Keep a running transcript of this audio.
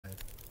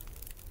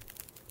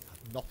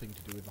nothing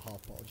to do with the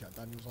half bottle of Jack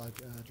Daniels I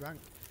drank.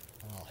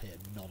 And I'll hear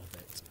none of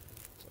it.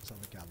 So let's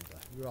have a gander.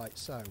 Right,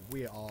 so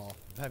we are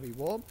very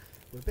warm.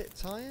 We're a bit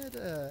tired.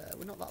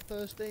 We're not that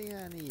thirsty.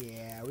 And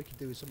yeah, we could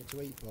do with something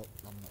to eat, but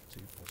I'm not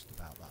too fussed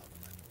about that at the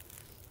moment.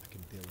 I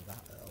can deal with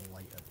that at a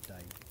later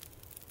date.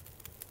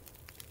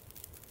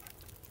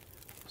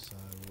 So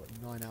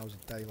 9 hours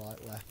of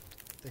daylight left.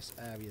 This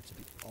area, to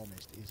be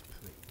honest, is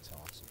pretty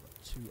tight. So we've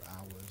got 2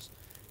 hours,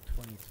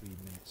 23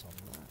 minutes on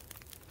that.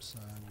 So,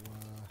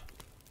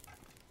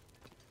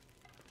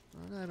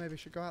 I don't know, maybe I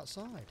should go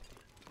outside.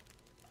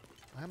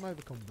 I am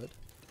overcumbered,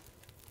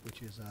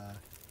 which is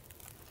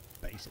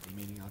basically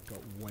meaning I've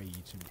got way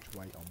too much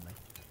weight on me.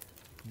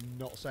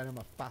 Not saying I'm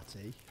a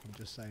fatty, I'm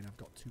just saying I've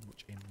got too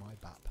much in my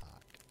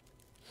backpack.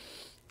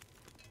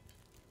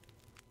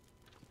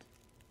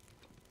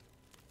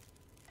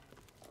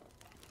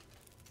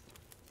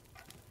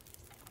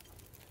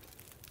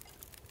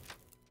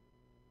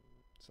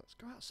 So let's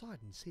go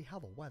outside and see how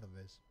the weather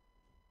is.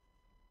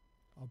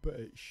 I bet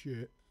it's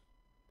shit.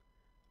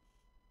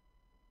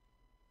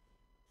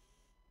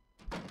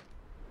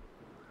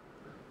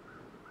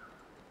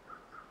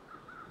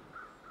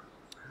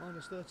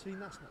 -13,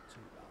 that's not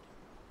too bad.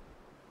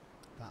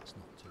 That's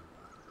not too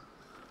bad.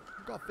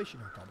 I've got a fishing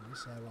hook on me,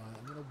 so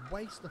I'm going to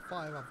waste the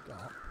fire I've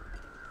got.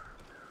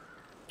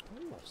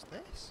 Oh, what's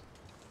this?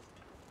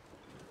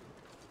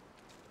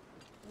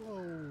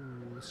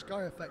 Whoa, the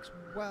sky effect's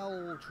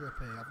well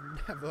trippy.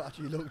 I've never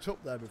actually looked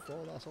up there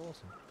before. That's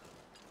awesome.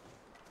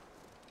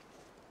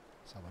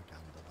 Let's have a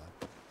gander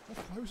though. A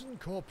frozen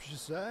corpse, you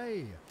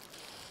say?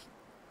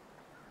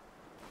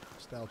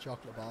 Stale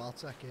chocolate bar, I'll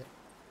take it.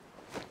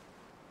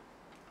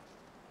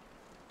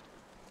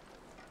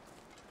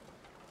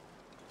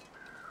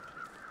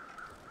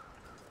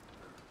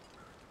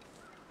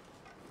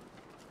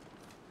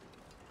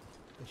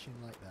 Fishing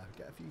like that.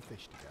 Get a few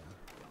fish together.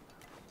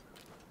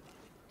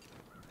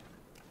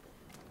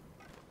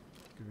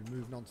 Going to be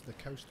moving on to the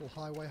coastal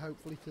highway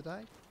hopefully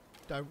today.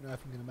 Don't know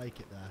if I'm going to make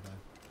it there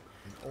though.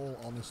 In all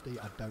honesty,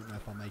 I don't know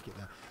if I'll make it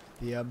there.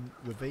 The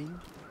ravine,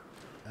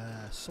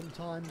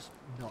 sometimes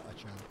not a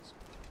chance.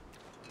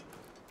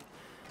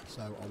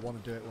 So I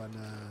want to do it when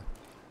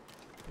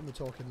we're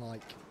talking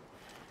like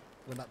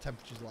when that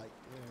temperature's like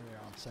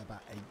I'd say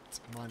about 8,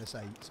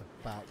 -8. It's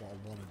about what I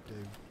want to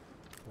do.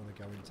 I want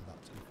to go into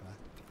that, to be fair.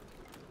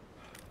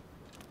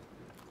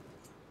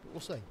 But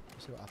we'll see. We'll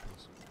see what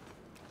happens.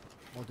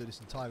 I'll do this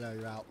entire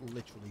area out,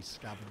 literally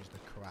scavenge the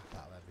crap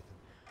out of everything.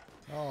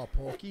 Oh,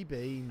 porky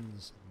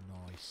beans.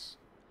 Nice.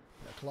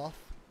 Bit of cloth.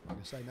 I'm not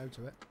going to say no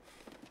to it.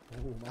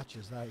 Oh,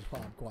 matches there as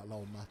well. I'm quite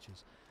low on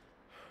matches.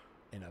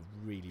 In a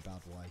really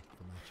bad way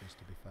for matches,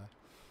 to be fair.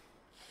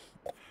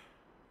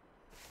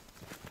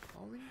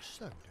 Orange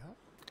soda?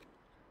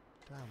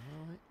 Damn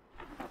right.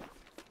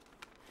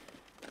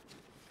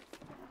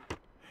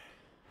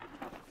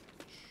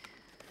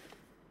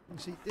 You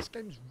see, this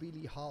game's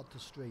really hard to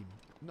stream.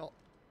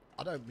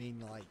 I don't mean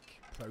like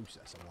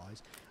processor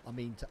wise, I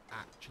mean to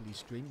actually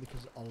stream,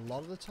 because a lot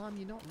of the time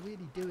you're not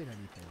really doing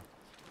anything.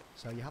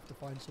 So you have to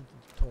find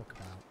something to talk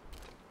about,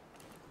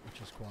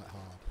 which is quite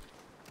hard.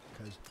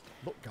 Because,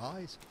 look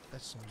guys,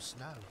 there's some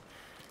snow.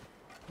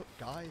 Look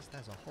guys,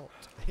 there's a hut.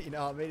 You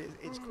know what I mean?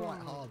 It's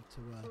quite hard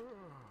to...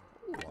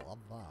 Ooh, I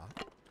love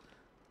that.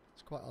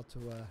 It's quite hard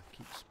to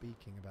keep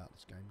speaking about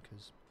this game,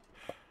 because...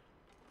 I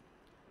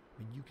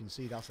mean, you can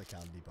see that's a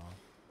candy bar.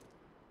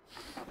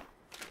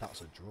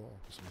 That's a draw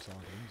with some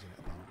sardines in it,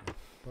 apparently.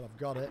 But I've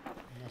got it,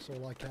 and that's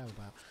all I care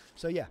about.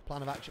 So yeah,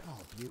 plan of action. Oh,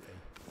 beauty.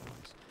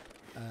 Nice.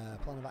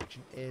 Plan of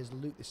action is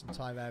loot this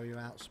entire area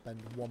out,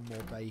 spend one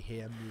more day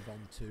here, move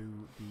on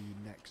to the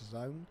next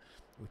zone,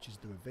 which is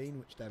the ravine,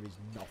 which there is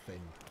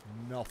nothing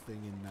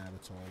in there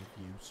at all of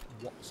use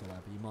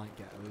whatsoever. You might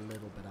get a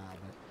little bit out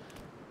of it,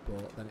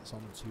 but then it's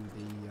on to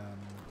the...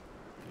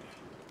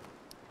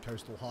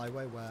 coastal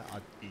highway, where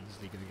I'm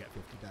easily going to get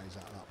 50 days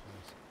out of that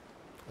place,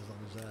 as long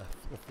as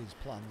Fluffy's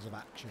plans of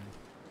action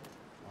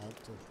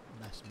aren't to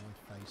mess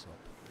my face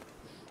up.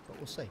 But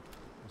we'll see.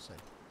 We'll see.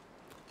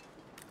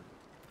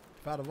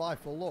 Found a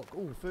rifle. Look,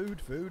 oh,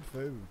 food.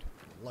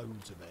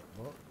 Loads of it.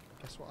 But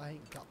guess what? I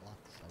ain't got,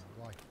 lads.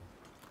 A rifle.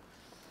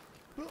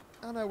 But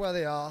I know where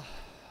they are.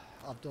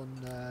 I've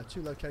done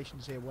 2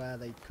 locations here where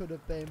they could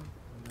have been.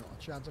 Not a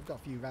chance. I've got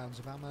a few rounds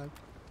of ammo.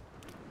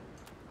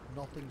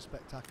 Nothing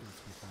spectacular,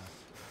 to be fair.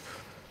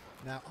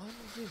 Now, I'm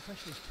under the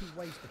impression there's 2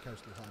 ways to the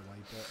coastal highway,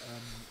 but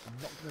I'm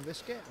not going to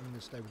risk it. I'm going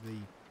to stay with the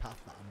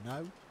path that I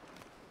know.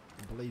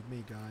 And believe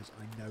me, guys,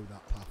 I know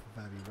that path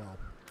very well.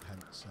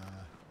 Hence,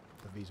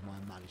 the reason why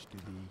I managed to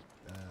do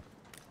the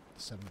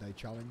 7-day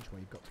challenge, where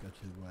you've got to go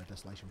to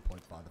Desolation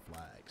Point, by the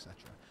flare, etc.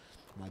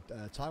 My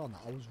time on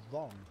that, I was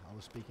wrong. I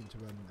was speaking to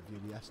the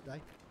viewer yesterday,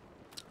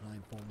 and I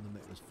informed them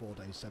it was 4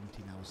 days,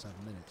 17 hours, 7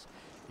 minutes.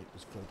 It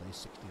was 4 days,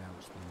 16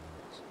 hours, 3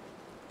 minutes.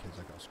 Because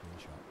I got a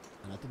screenshot,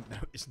 and I didn't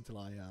notice until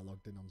I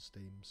logged in on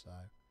Steam. So,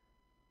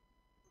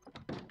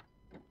 but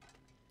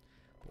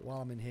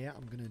while I'm in here,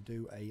 I'm going to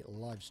do a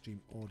live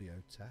stream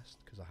audio test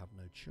because I have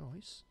no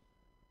choice.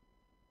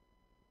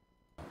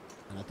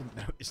 And I didn't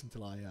notice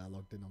until I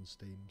logged in on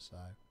Steam, so...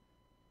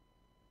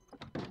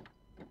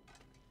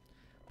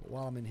 But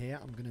while I'm in here,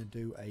 I'm going to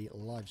do a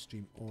live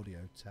stream audio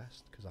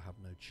test, because I have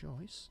no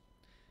choice.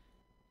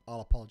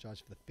 I'll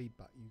apologise for the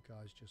feedback you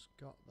guys just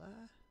got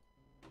there.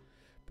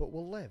 But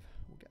we'll live.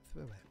 We'll get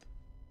through it.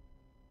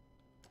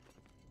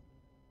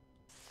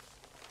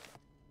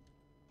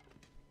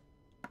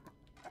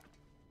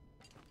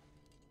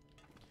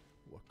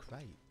 What a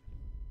crate.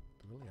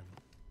 Brilliant.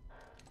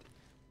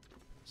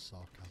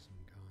 Sarcasm,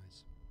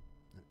 guys.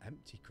 An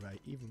empty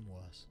crate, even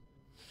worse.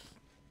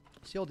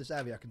 See all this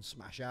area I can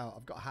smash out.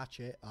 I've got a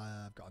hatchet,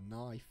 I've got a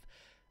knife.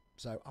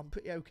 So I'm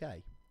pretty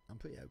okay. I'm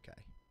pretty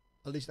okay.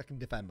 At least I can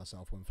defend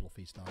myself when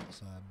Fluffy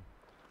starts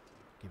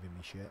giving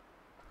me shit.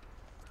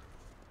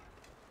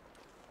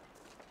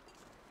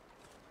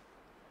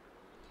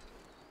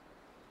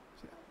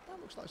 See, that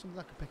looks like something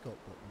I could pick up,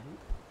 but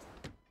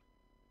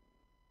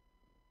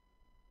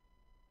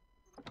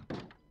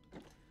nope.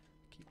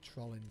 Keep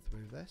trolling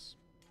through this.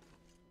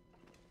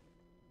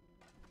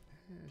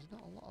 Yeah, there's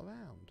not a lot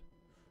around.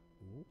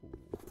 Ooh.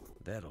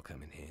 That'll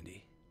come in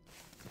handy.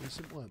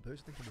 Decent work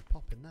boots. I think I'll be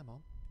popping them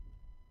on.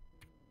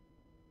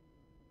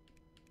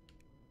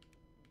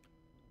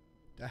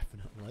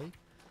 Definitely.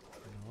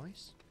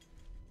 Nice.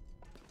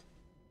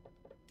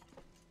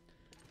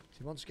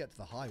 See, once you get to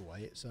the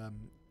highway, it's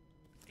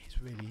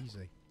really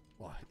easy.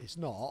 Well, it's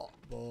not,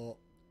 but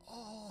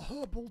oh,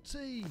 herbal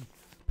tea!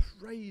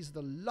 Praise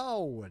the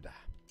Lord!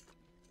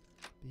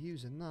 Be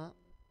using that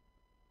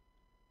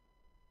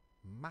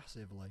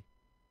massively.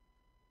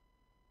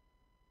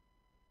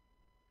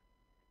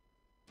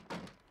 I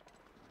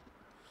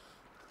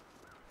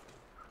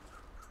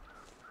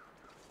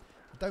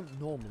don't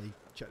normally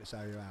check this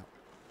area out.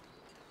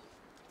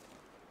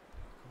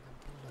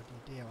 Bloody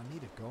dear, I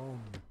need a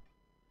gun.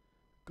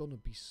 Gun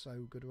would be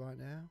so good right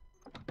now.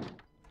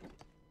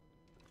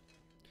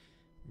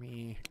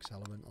 Me,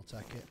 Accelerant, I'll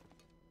take it.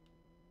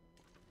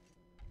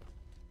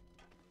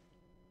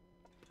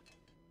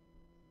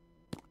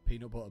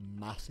 Peanut butter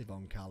massive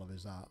on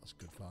calories, that's a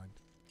good find.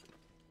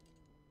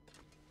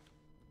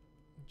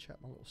 Check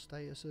my little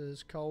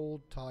statuses.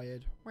 Cold,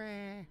 tired.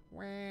 Wah,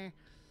 wah.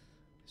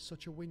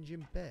 Such a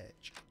whinging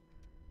bitch.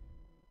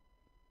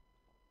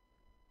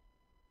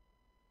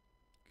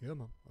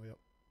 Come on, hurry up.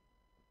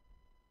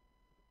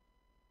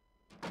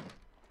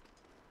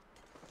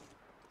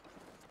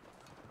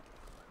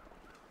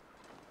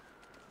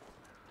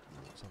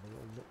 Let's have a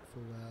little look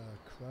for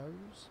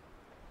crows.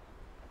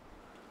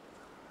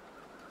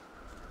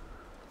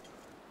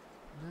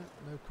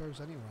 No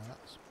crows anywhere.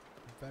 That's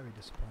very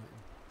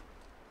disappointing.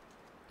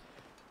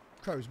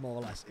 Crows, more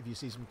or less. If you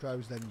see some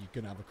crows, then you're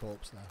going to have a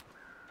corpse there.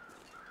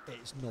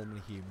 It's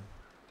normally human,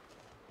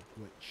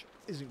 which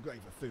isn't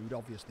great for food,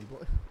 obviously,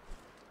 but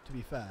to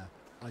be fair,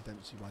 I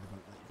don't see why they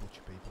won't let you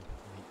butcher people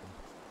and eat them.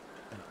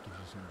 And it gives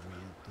you some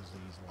weird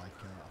disease like,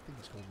 I think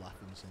it's called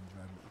laughing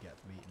syndrome that you get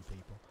from eating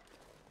people.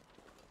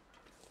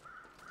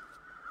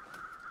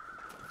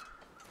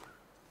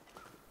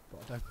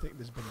 But I don't think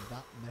there's been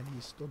that many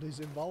studies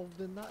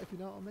involved in that, if you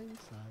know what I mean.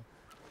 So,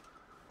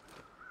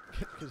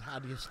 because how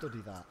do you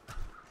study that?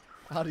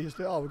 How do you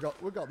say, oh,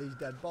 we've got these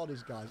dead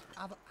bodies, guys.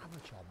 Have a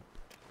chomp.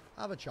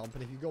 Have a chomp,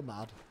 and if you go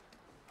mad,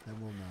 then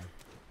we'll know.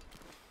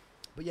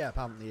 But yeah,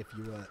 apparently if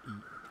you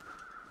eat,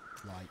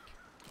 like,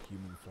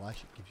 human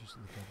flesh, it gives you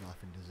something called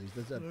laughing disease.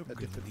 There's a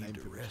different name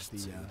for it,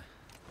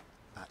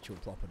 the actual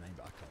proper name,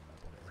 but I can't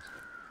remember what it is.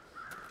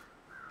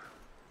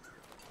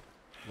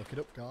 Look it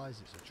up,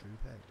 guys. It's a true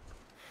thing.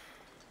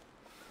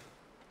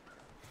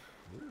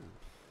 Ooh.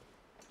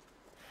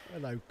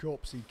 Hello,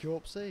 corpsey,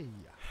 corpsey.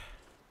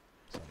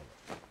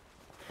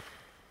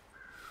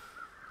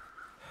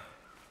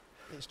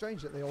 It's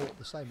strange that they all look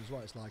the same as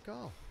well. It's like,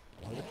 oh,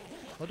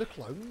 load of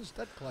clones,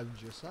 dead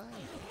clones, you say?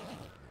 Oh,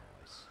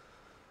 nice.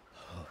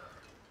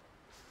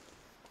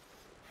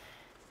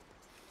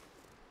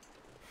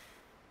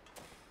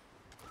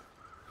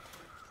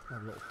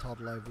 Have a little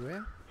toddle over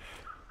here.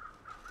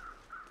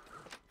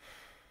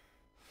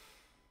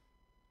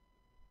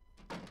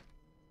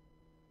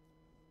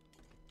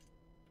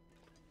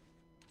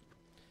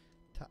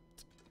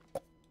 Tapped.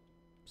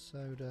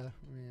 Soda.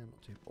 Yeah,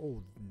 not too.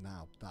 Oh,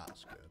 now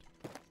that's good.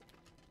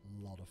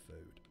 Lot of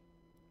food.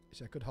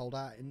 So I could hold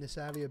out in this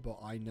area, but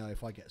I know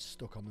if I get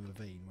stuck on the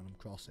ravine when I'm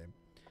crossing,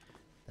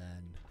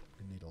 then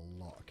I need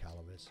a lot of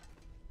calories.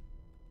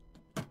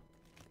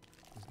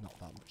 There's not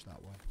that much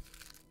that way.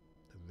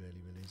 There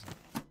really, really isn't.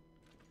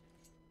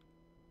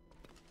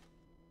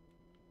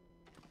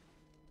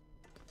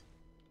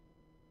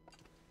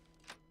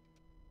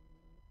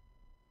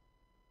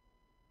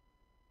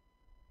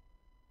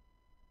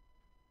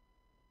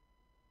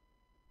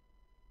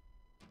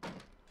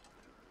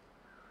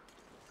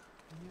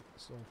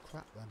 It's all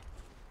crap then.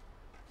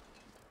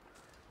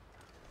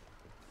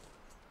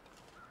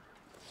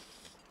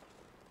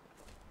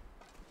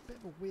 Bit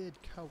of a weird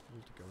cold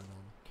going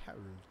on.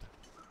 Cold.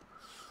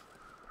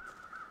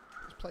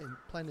 Just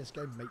playing this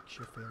game makes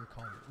you feel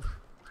cold.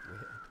 It's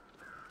weird.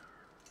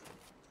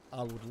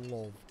 I would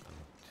love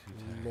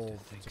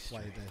to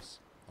play this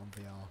on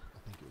VR. I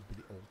think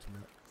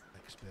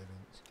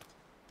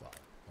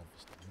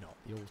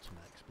the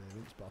ultimate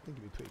experience, but I think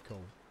it'd be pretty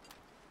cool.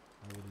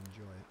 I would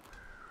enjoy it.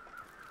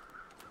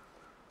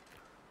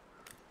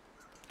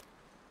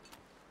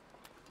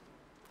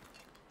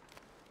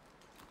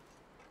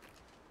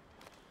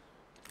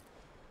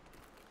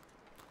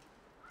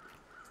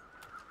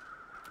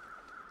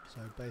 So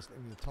basically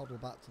I'm going to toddle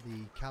back to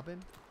the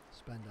cabin,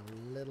 spend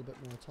a little bit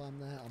more time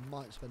there. I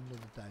might spend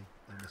another day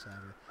in this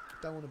area.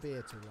 Don't want to be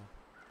here too long,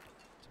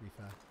 to be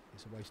fair.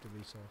 It's a waste of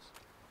resource.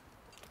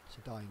 It's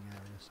a dying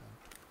area, so.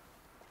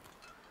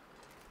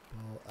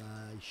 But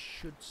I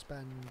should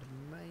spend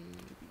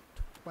maybe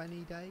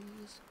 20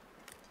 days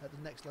at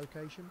the next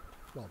location.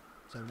 Well,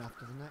 zone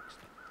after the next.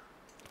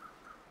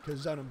 Because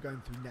the zone I'm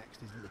going through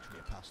next is literally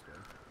a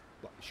pass-through.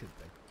 Well, it should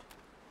be.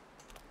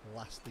 The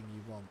last thing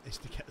you want is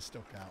to get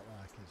stuck out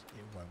there, because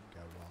it won't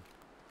go well.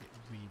 It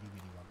really,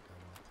 really won't go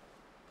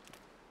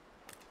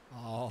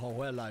well.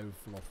 Oh, hello,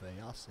 Fluffy.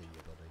 I see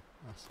you, buddy.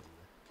 I see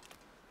you.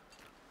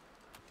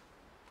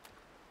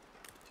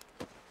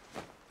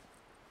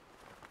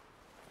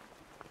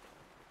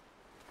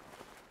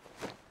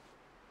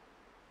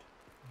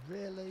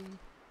 Really?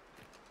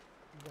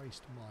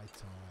 Waste my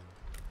time.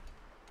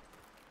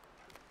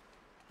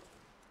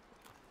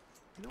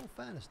 In all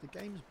fairness, the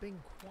game's been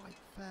quite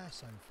fair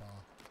so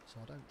far, so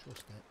I don't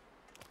trust it.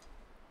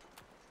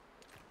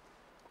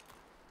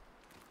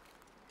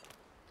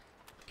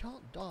 You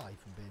can't die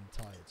from being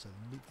tired, so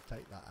you need to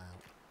take that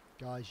out.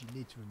 Guys, you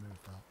need to remove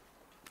that.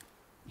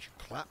 You should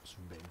collapse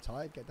from being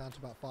tired, get down to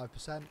about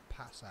 5%,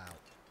 pass out.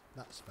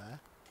 That's fair.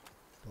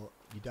 But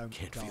you don't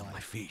Can't die feel my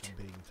feet.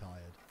 from being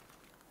tired.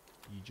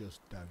 You just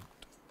don't.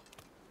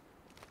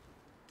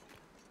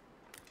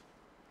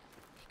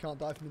 Can't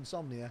die from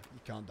insomnia, you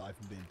can't die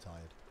from being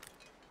tired.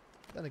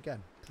 Then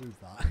again, prove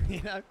that,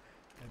 you know?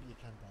 Maybe you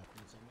can die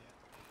from insomnia.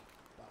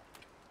 But,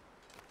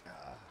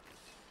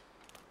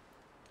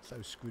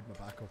 so screwed my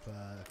back up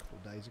a couple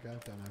of days ago.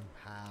 Don't know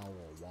how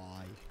or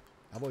why.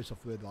 I've always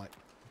suffered with like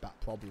back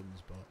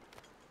problems, but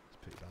it's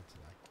pretty bad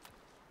today.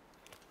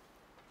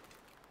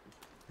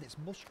 And it's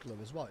muscular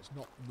as well. It's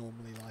not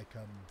normally like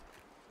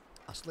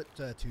I slipped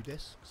 2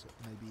 discs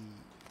maybe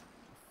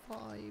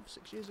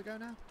 5-6 years ago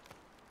now.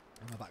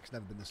 And my back's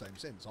never been the same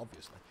since,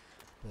 obviously.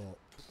 But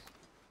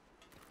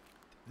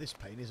this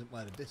pain isn't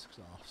where the discs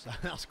are, so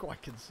that's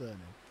quite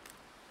concerning.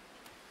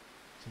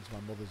 Since my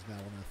mother's now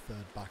on her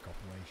 3rd back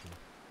operation.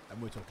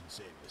 And we're talking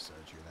serious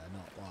surgery there,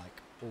 not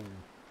like, oh,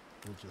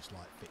 we'll just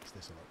like fix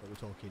this a lot. But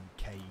we're talking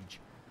cage,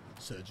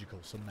 surgical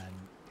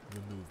cement,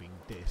 removing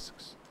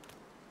discs.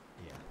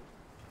 Yeah.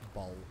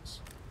 Bolts,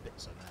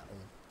 bits of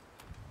metal.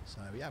 So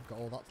yeah, I've got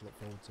all that to look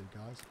forward to,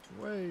 guys.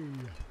 Way!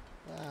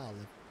 Wow.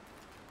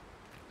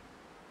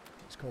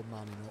 It's called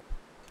manning up.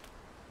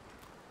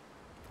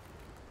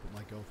 But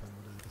my girlfriend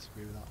would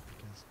disagree with that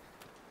because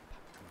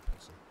I'm a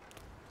pussy.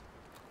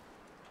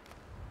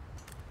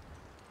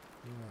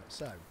 Right,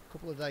 so a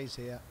couple of days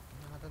here.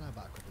 I don't know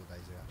about a couple of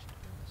days here actually,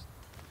 to be honest.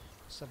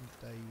 7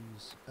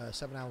 days,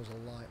 7 hours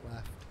of light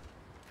left.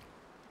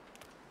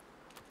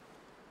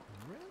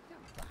 Really?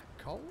 I'm that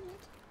cold?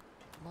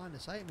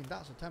 -8. I mean,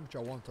 that's the temperature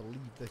I want to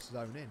leave this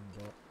zone in,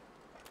 but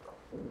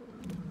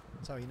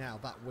I'll tell you now,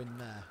 that wind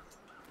there.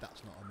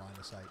 That's not a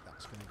 -8,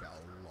 that's going to get a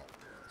lot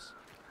worse.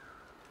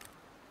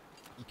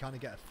 You kind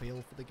of get a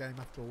feel for the game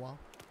after a while.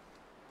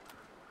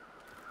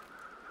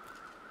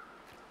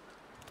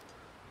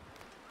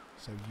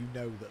 So you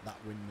know that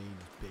that wind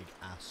means big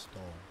ass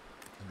storm.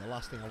 And the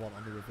last thing I want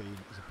on the ravine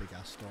is a big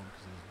ass storm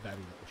because there's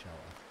very little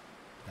shelter.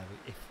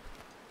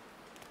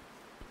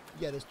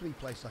 Yeah, there's 3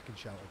 places I can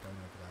shelter going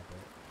over there, but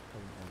I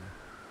wouldn't want to.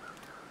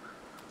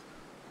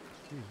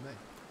 Excuse me.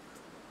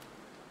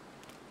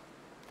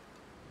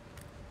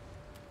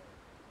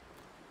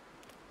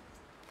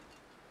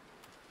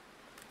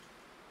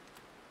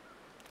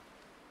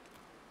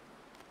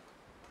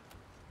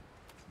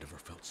 Never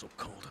felt so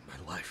cold in my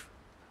life.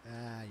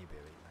 Ah, you be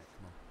alright, mate.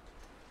 Come on.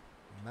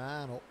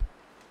 Man up.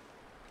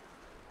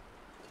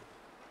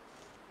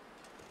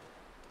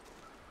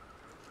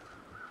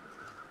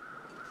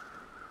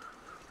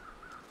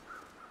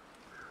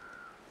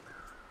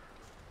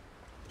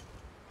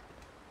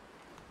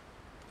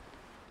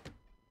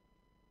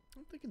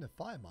 I'm thinking the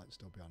fire might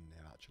still be on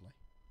here, actually.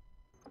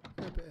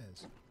 I hope it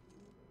is.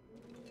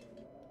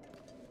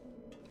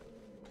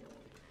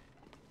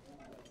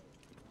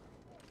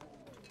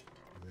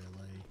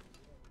 Really?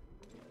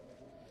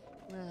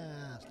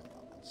 Nah, it's not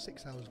that bad.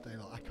 6 hours a day.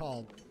 I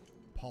can't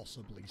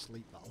possibly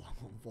sleep that long,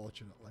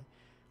 unfortunately.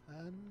 Have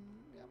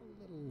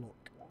a little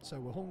look. So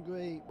we're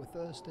hungry, we're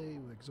thirsty,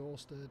 we're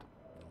exhausted.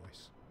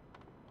 Nice.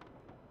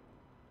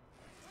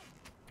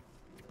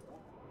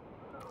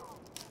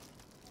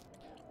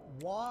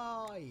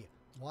 Why?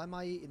 Why am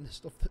I eating the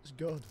stuff that's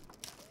good?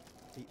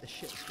 Eat the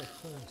shit stuff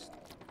first.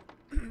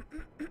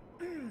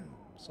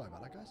 Sorry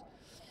about that, guys.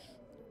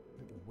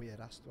 Bit of a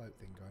weird ass throat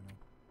thing going on.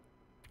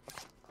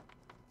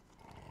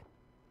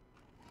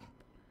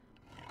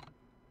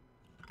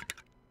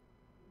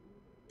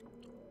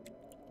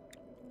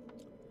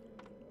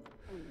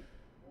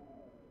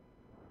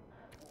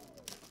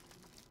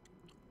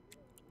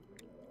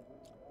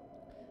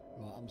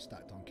 I'm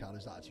stacked on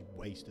calories. That actually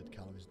wasted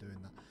calories doing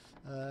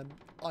that.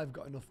 I've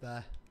got enough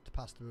there to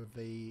pass the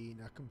ravine.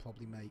 I can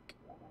probably make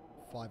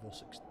 5 or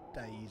 6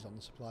 days on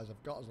the supplies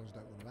I've got, as long as I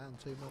don't run around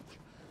too much.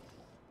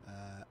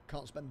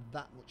 Can't spend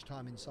that much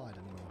time inside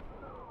anymore,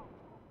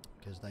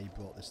 because they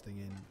brought this thing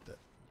in that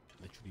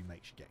literally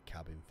makes you get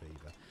cabin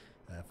fever.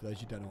 For those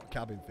who don't know what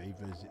cabin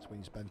fever is, it's when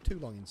you spend too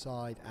long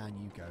inside and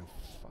you go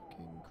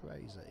fucking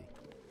crazy.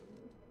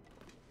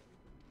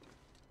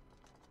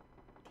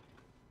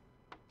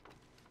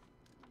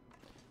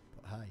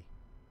 But hey,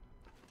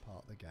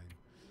 part of the game.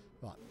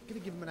 Right, I'm going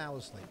to give them an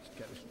hour's sleep to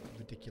get this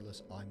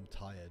ridiculous "I'm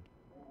tired"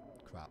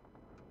 crap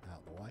out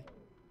of the way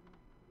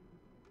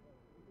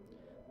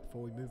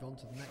before we move on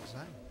to the next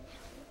zone.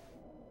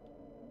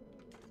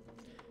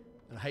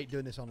 And I hate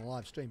doing this on a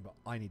live stream, but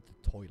I need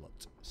the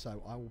toilet.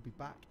 So I will be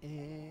back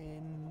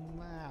in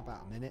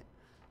about a minute,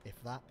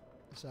 if that.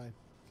 So,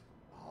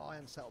 I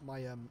haven't set up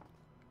my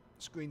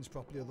screens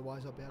properly,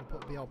 otherwise I'll be able to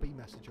put a BRB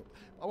message up.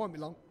 I won't be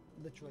long,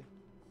 literally.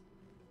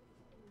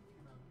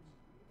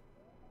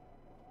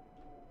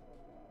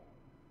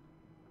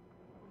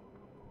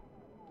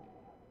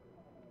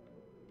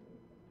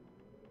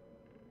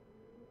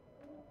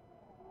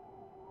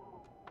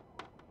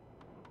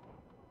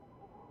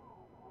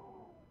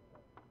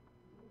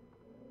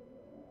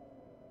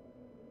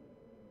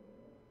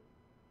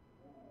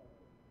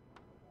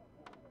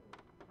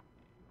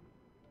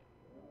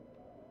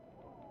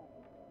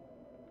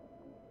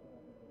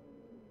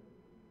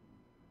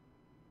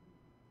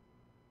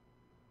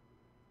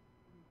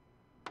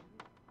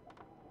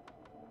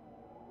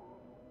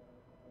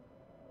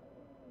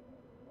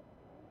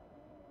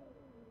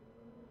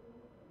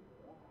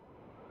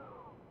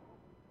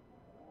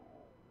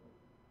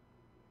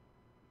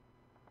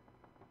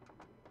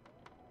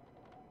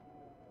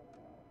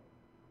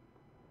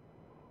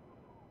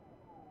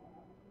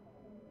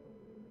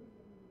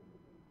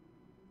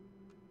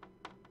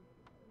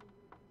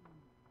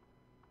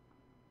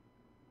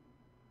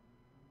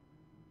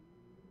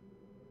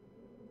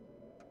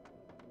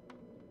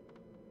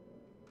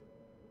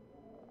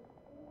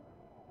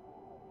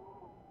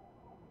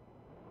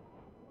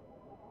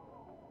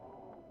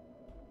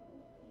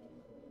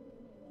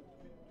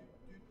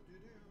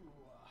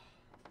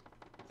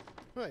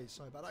 Right,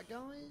 sorry about that,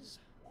 guys.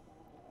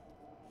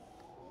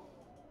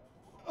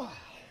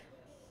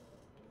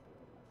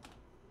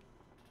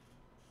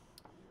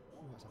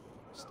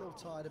 Still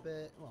tired a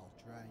bit, well,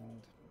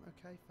 drained.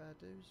 Okay, fair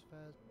dues,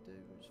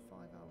 5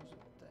 hours a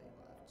day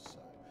left. So,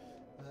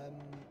 I'm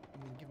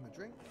going to give him a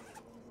drink.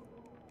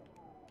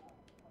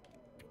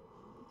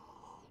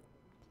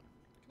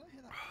 Can I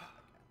hear that cat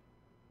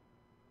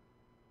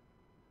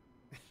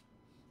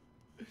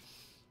again?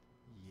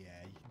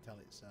 Yeah, you can tell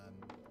it's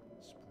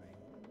spring.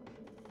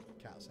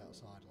 Cats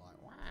outside like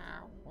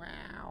wow,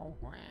 wow,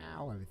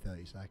 wow every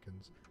 30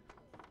 seconds.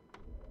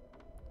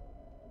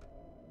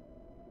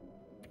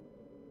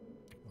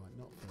 Right,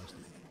 not first.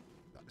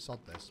 Sod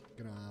this.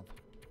 Gonna have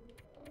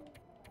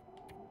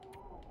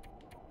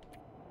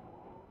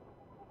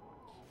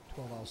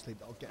 12 hours sleep.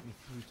 That'll get me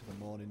through to the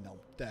morning. That'll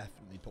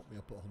definitely put me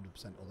up at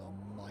 100%, although I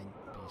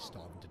might be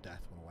starving to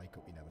death when I wake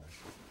up. You never know.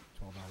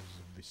 12 hours is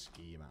a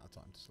risky amount of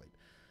time to sleep.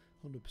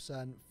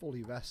 100%,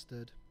 fully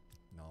rested.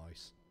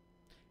 Nice.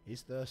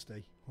 He's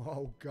thirsty.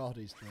 Oh god,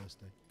 he's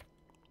thirsty.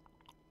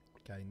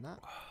 Gain that.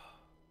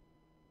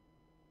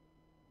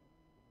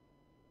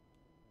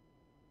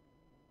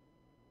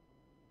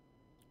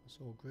 That's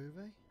all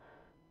groovy.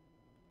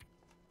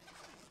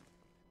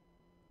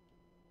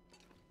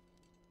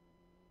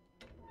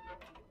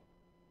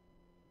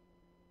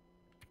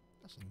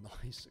 That's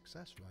a nice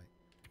success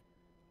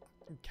rate.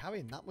 I'm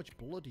carrying that much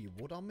bloody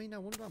wood on me. No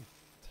wonder I'm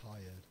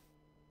tired.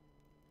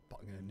 But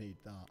I'm going to need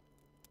that.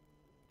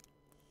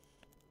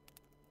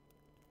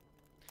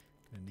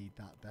 Gonna need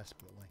that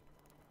desperately.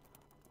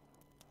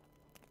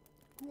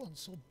 Go on,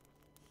 son.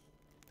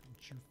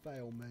 Don't you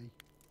fail me.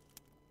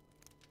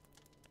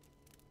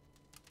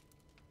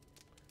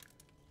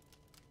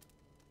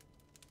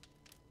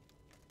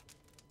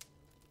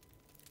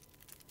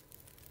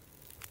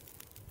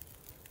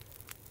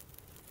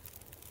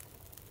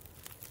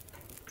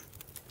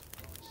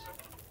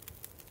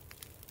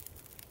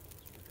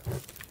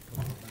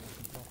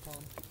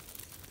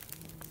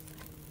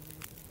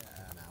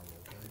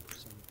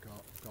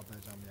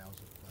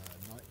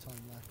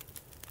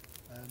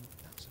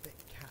 That's a bit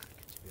cack,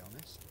 to be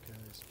honest,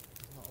 because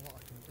there's not a lot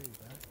I can do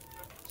there.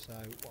 So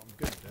what I'm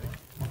going to do,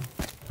 I'm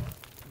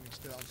going to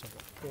still on, so I've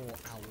got 4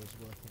 hours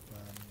worth of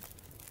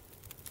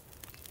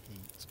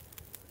heat.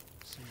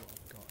 See what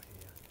I've got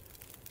here.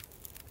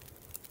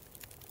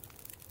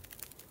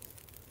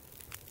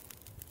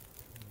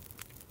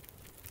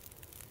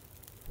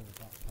 Full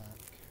backpack.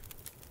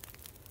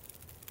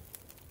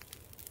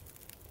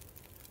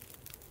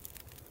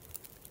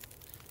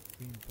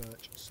 Green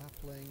birch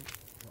sapling,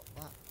 got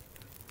that.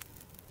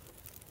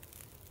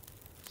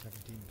 17%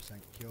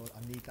 cured.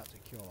 I need that to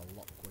cure a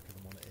lot quicker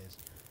than what it is.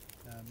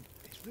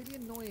 It's really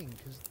annoying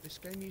because this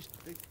game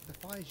the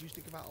fires used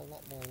to give out a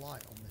lot more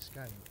light on this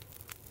game.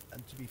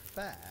 And to be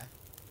fair,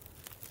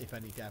 if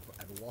any dev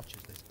ever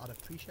watches this, I'd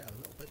appreciate a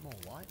little bit more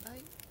light,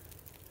 mate.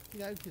 You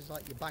know, because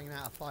like you're banging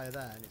out a fire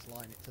there and it's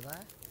lighting it to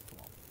there. Come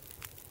on.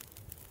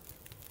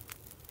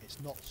 It's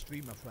not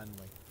streamer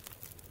friendly.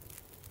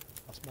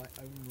 That's my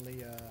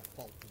only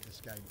fault with this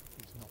game.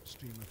 It's not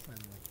streamer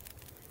friendly.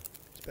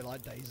 It's a bit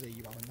like DayZ.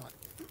 You have a night,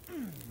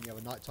 you have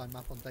a nighttime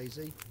map on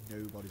DayZ.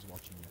 Nobody's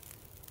watching you.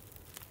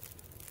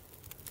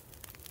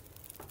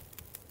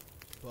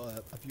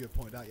 But a viewer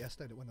pointed out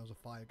yesterday that when there was a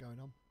fire going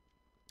on,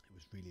 it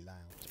was really loud.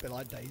 It's a bit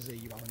like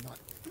DayZ. You have a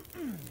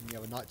you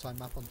have a nighttime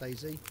map on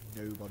DayZ.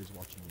 Nobody's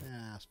watching you.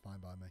 Nah, that's fine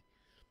by me.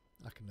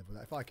 I can live with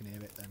that. If I can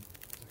hear it, then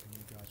I can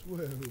you guys.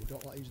 Whoa!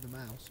 Don't like using the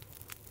mouse.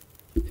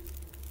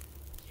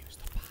 Use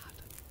the pad.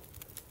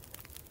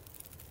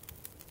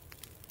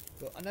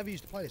 But I never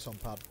used to play this on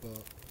pad.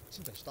 But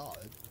since I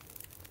started,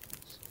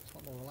 it's a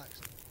lot more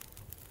relaxing.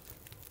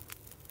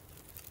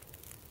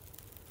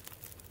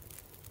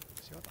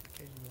 See, I don't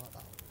occasionally like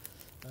that one.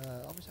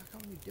 Obviously, I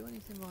can't really do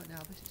anything right now.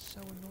 This is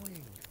so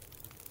annoying.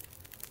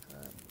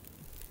 I'll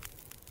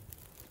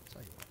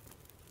tell you what.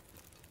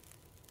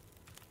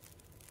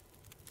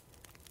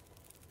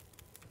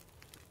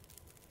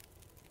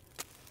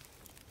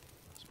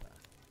 That's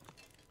better.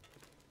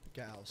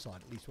 Get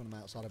outside. At least when I'm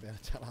outside, I'll be able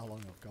to tell how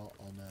long I've got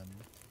on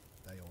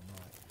day or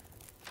night.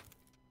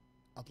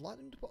 I'd like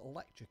them to put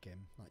electric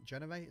in, like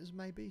generators,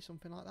 maybe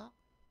something like that.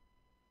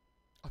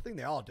 I think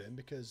they are doing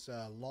because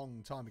a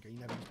long time ago you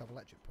never used to have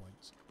electric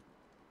points.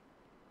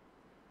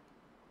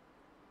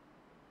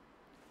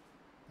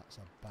 That's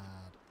a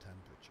bad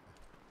temperature.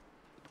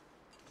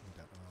 We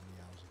don't know how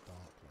many hours of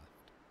dark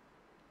left.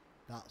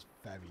 That's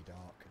very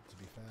dark, to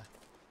be fair.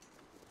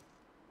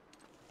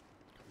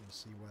 Can't even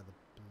see where the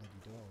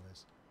bloody door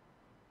is.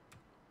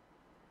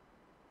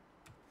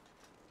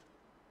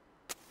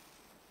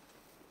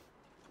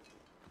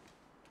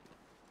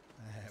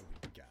 There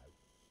we go.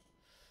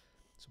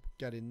 So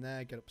get in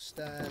there, get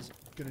upstairs.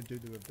 Gonna do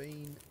the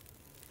ravine.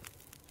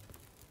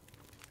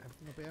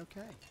 Everything will be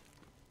okay.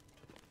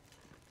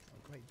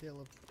 A great deal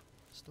of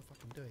stuff I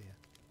can do here.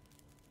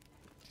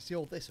 You see,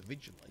 all this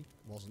originally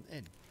wasn't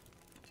in,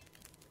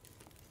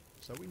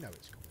 so we know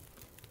it's coming.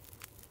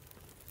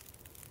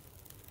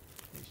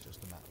 It's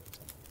just a matter of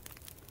time.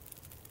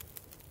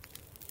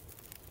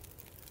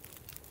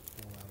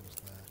 4 hours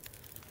there.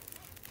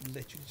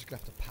 Literally just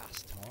gonna have to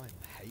pass time.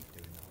 I hate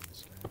doing that on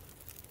this game.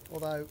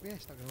 Although, yeah,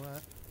 it's not gonna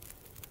work.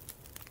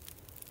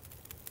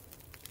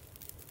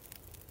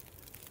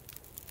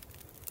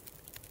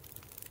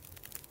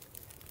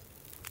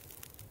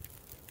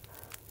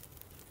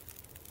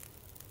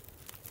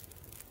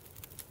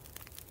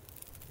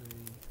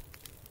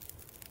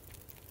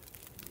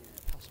 Yeah,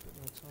 pass a bit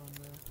more time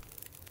there.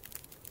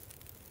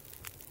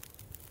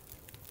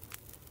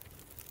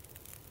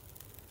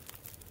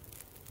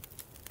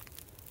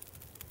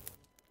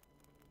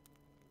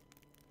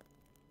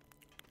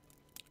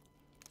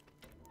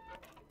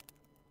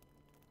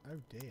 Oh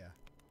dear.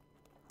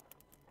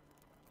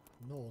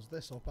 Gnaws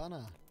this up,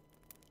 Anna.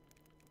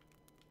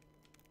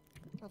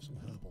 Have some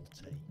herbal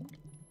tea.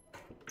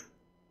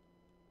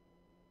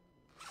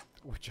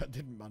 Which I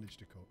didn't manage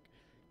to cook.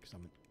 Because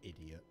I'm an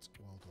idiot.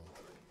 Well done.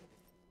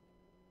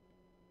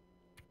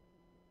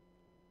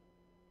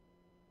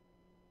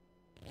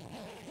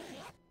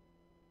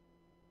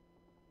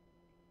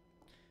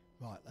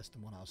 Right, less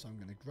than 1 hour. So I'm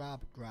going to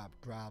grab,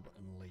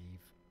 and leave.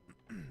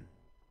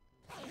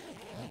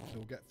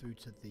 We'll get through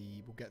to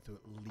the. We'll get through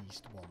at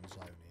least one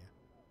zone here.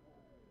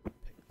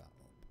 Pick that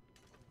up.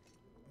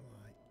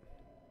 Right.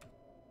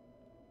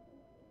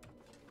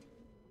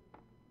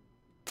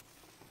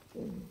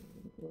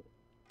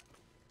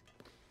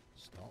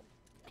 Stop.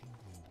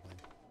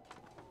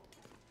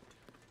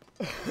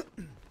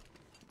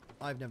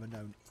 I've never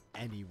known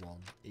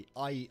anyone.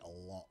 I eat a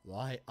lot,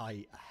 right? I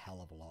eat a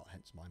hell of a lot,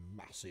 hence my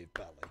massive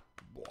belly.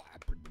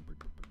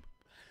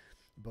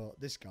 But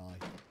this guy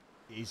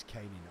is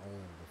caning all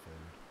the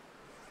food.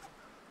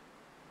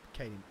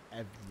 Caning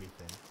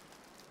everything.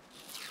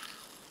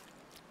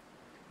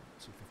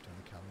 250 on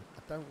the calories.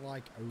 I don't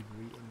like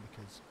overeating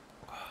because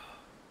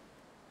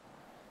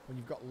when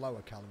you've got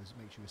lower calories, it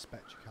makes you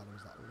respect your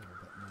calories that little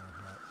bit more.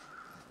 Right?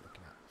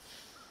 Looking at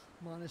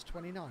minus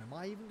 29. Am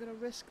I even going to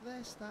risk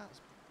this?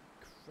 That's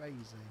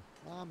crazy.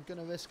 I'm going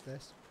to risk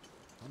this.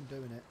 I'm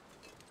doing it.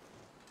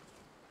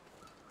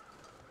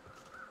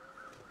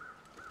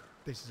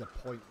 This is a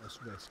pointless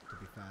risk, to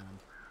be fair, and I'm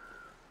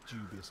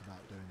dubious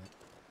about doing it.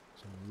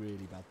 It's a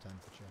really bad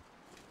temperature.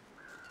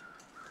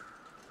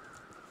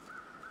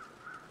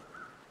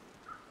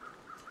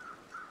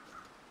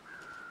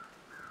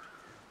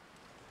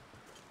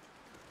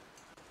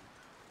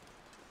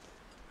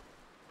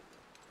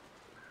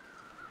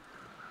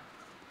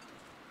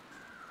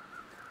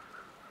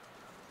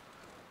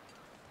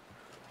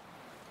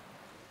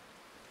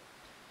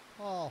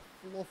 Oh,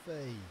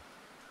 Fluffy.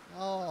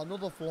 Oh,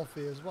 another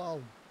Fluffy as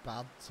well.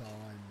 Bad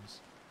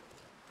times.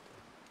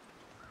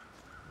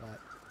 Right.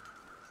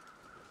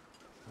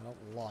 I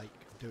don't like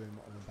doing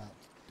what I'm about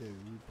to do,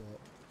 but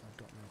I've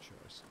got no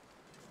choice.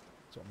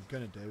 So what I'm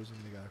going to do is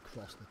I'm going to go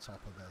across the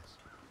top of this,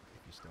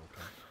 if you still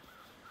can.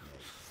 Yeah,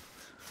 you can.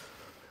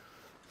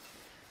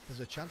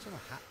 There's a chance on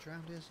a hatch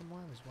around here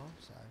somewhere as well,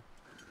 so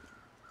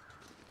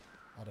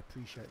I'd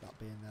appreciate that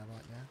being there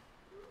right now.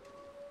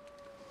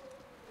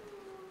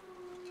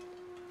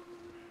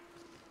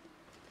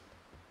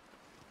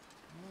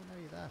 Oh, I know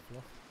you're there,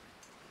 Fluff.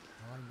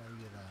 I know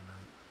you're there,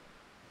 mate.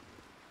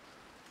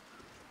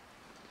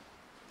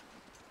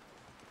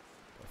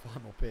 But if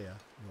I'm up here,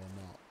 you're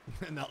not.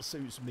 And that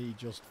suits me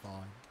just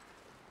fine.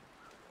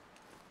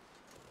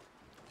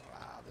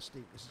 Ah, the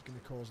steepness is going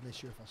to cause an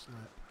issue if I slip.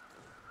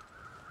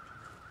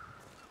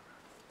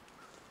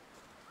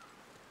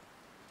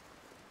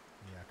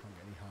 Yeah, I can't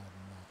get any higher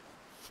than that.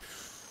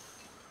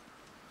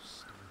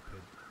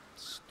 Stupid.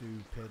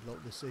 Stupid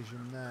little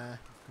decision there.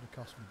 It's going to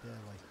cost me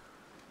dearly.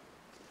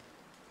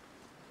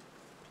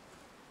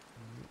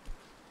 Yep.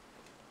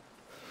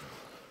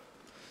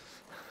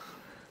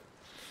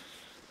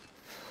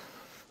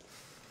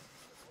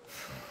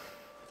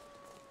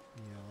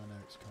 Yeah, I know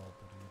it's cold,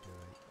 but you do it.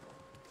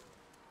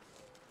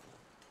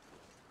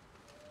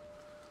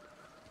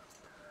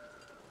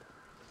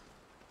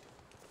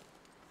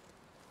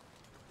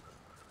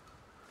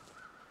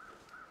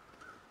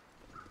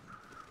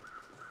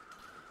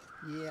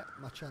 Yeah,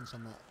 my chance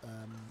on that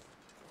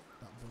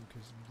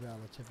bunker's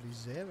relatively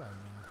zero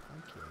now.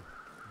 Thank you.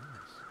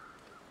 Nice.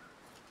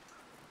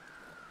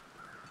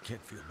 I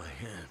can't feel my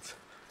hands.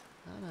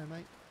 I know,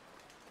 mate.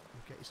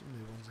 We'll get you some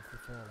new ones if they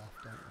fall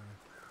off, don't worry.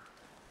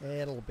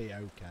 It'll be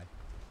okay.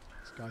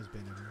 This guy's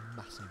been a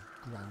massive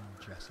grand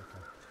Jessica.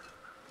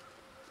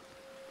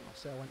 I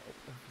say I went up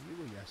a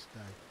viewer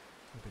yesterday.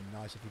 It would have been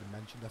nice if you'd have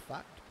mentioned the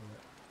fact, but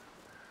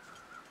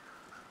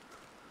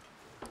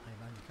hey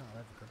man, you can't have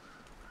everything.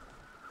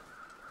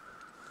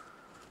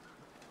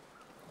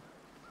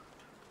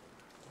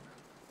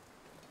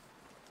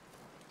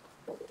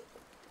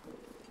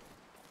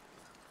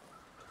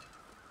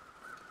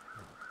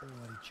 I've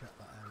already checked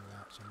that area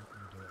out, so I'm not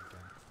going to do it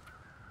again.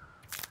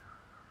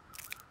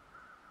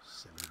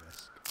 Silly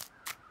risk.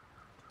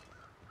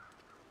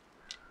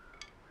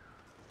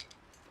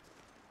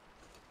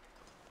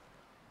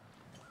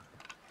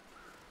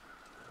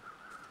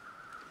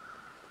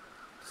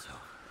 So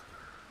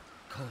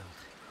cold.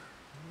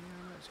 Yeah, I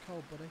know it's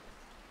cold, buddy.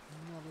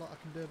 Not a lot I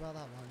can do about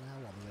that right now,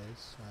 what there is,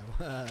 so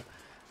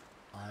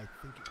I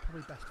think it's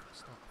probably best if I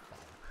start a fire.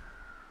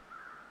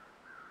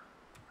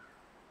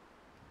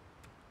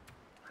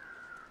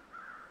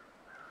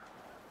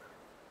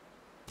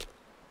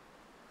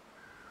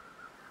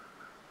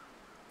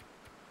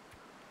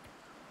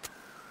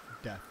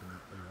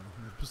 Definitely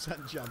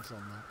 100% chance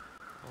on that.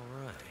 All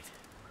right.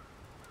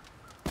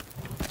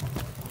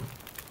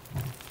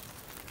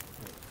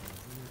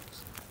 45 minutes.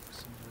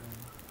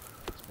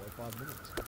 It's 45 minutes.